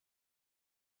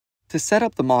To set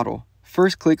up the model,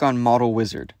 first click on Model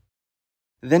Wizard.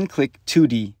 Then click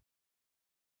 2D,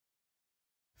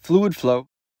 Fluid Flow,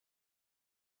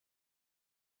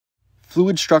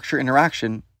 Fluid Structure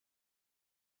Interaction,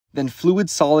 then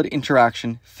Fluid-Solid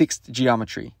Interaction Fixed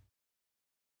Geometry.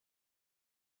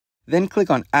 Then click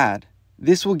on Add.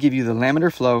 This will give you the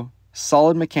laminar flow,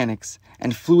 solid mechanics,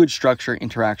 and fluid structure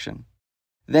interaction.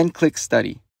 Then click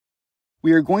Study.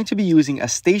 We are going to be using a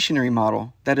stationary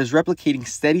model that is replicating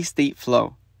steady-state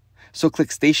flow. So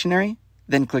click Stationary,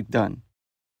 then click Done.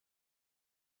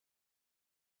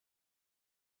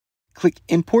 Click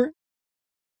Import,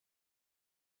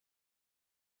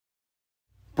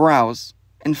 Browse,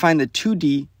 and find the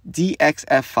 2D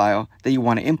DXF file that you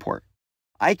want to import.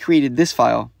 I created this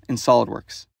file in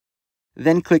SOLIDWORKS.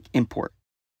 Then click Import.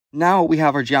 Now we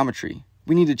have our geometry.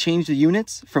 We need to change the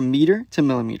units from meter to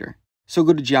millimeter. So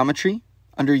go to Geometry,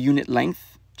 under Unit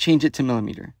Length, change it to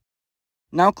millimeter.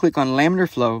 Now click on Laminar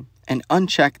Flow and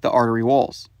uncheck the artery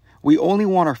walls. We only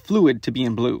want our fluid to be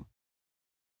in blue.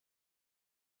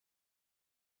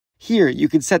 Here you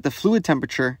can set the fluid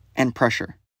temperature and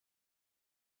pressure.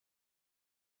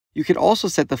 You could also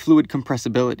set the fluid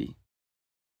compressibility.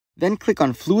 Then click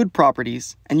on Fluid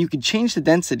Properties and you can change the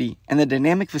density and the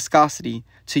dynamic viscosity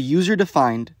to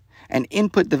user-defined and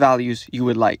input the values you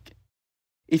would like.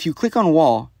 If you click on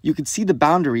Wall, you can see the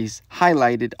boundaries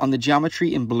highlighted on the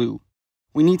geometry in blue.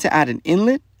 We need to add an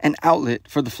inlet and outlet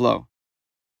for the flow.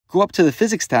 Go up to the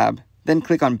Physics tab, then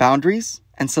click on Boundaries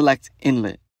and select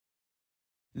Inlet.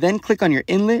 Then click on your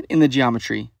inlet in the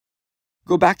geometry.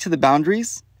 Go back to the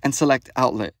boundaries and select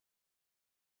Outlet.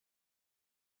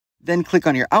 Then click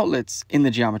on your outlets in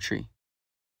the geometry.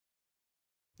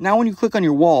 Now when you click on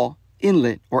your wall,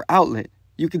 inlet, or outlet,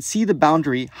 you can see the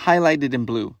boundary highlighted in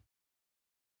blue.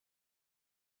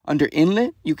 Under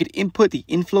Inlet, you could input the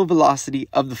inflow velocity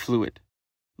of the fluid.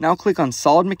 Now click on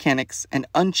Solid Mechanics and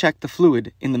uncheck the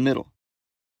fluid in the middle.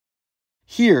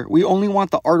 Here, we only want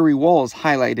the artery walls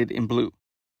highlighted in blue.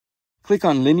 Click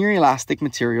on Linear Elastic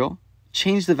Material,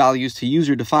 change the values to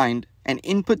user-defined, and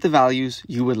input the values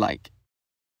you would like.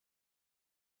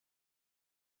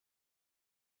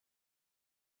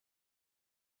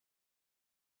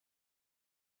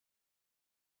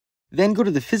 Then go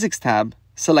to the Physics tab,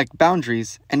 select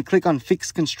Boundaries, and click on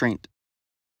Fix Constraint.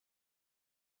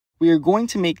 We are going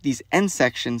to make these end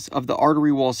sections of the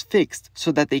artery walls fixed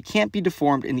so that they can't be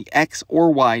deformed in the X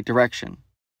or Y direction.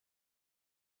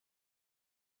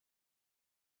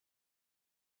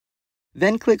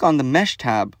 Then click on the Mesh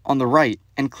tab on the right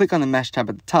and click on the Mesh tab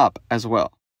at the top as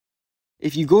well.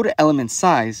 If you go to Element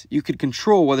Size, you could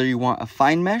control whether you want a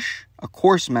fine mesh, a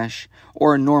coarse mesh,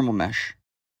 or a normal mesh.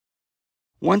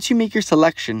 Once you make your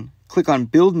selection, click on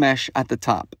Build Mesh at the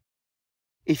top.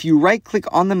 If you right-click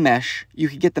on the mesh, you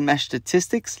can get the mesh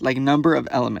statistics like number of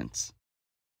elements.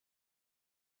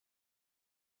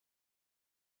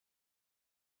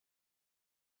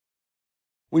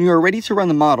 When you are ready to run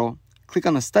the model, click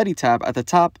on the Study tab at the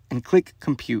top and click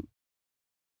Compute.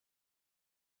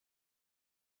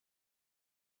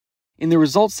 In the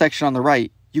Results section on the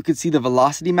right, you can see the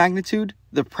velocity magnitude,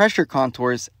 the pressure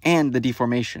contours, and the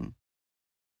deformation.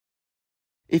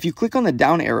 If you click on the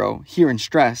down arrow here in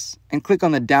Stress and click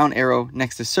on the down arrow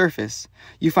next to Surface,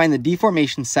 you find the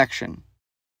Deformation section.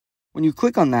 When you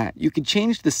click on that, you can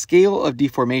change the scale of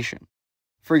deformation.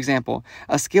 For example,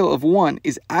 a scale of 1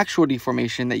 is actual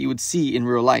deformation that you would see in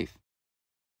real life.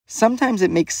 Sometimes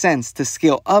it makes sense to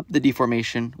scale up the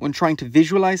deformation when trying to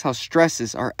visualize how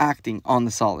stresses are acting on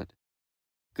the solid.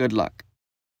 Good luck.